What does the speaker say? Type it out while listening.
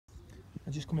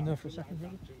And just come in there for a second,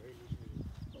 brother.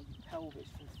 Pelvis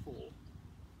from 4.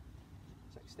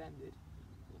 It's extended,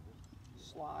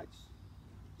 slides,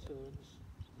 turns,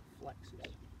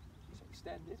 flexes. It's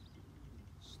extended,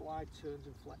 slide, turns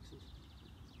and flexes.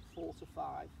 4 to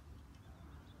 5.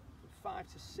 From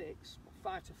 5 to 6,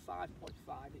 5 to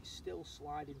 5.5, it's still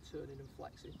sliding, turning and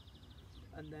flexing.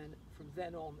 And then from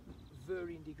then on,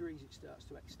 varying degrees, it starts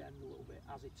to extend a little bit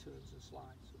as it turns and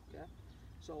slides. Okay,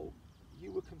 so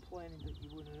you were complaining that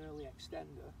you were an early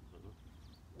extender.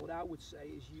 What I would say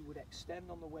is you would extend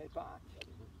on the way back,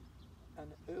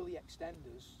 and early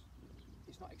extenders,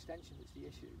 it's not extension that's the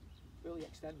issue. Early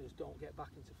extenders don't get back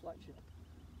into flexion.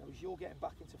 Now as you're getting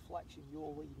back into flexion,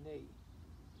 your lead knee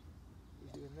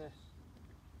is doing this.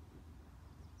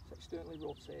 It's externally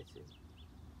rotating.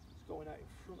 It's going out in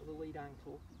front of the lead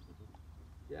ankle.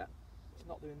 Yeah, it's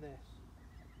not doing this.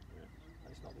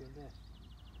 And it's not doing this.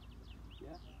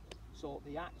 Yeah. So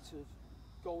the act of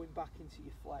going back into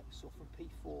your flex, so from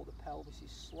P4 the pelvis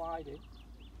is sliding,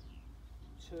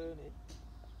 turning,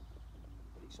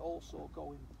 but it's also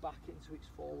going back into its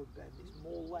forward bend. It's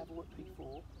more level at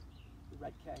P4, the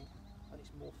red cane, and it's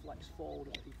more flex forward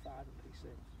at P5 and P6.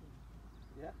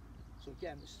 Yeah? So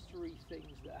again, there's 3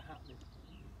 things that are happening,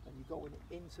 and you're going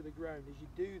into the ground. As you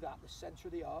do that, the centre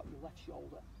of the arc, your left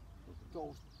shoulder,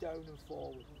 goes down and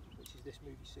forward, which is this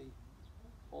move you see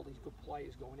all these good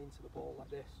players going into the ball like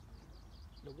this.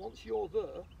 Now once you're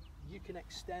there, you can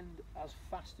extend as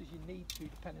fast as you need to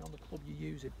depending on the club you're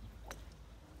using.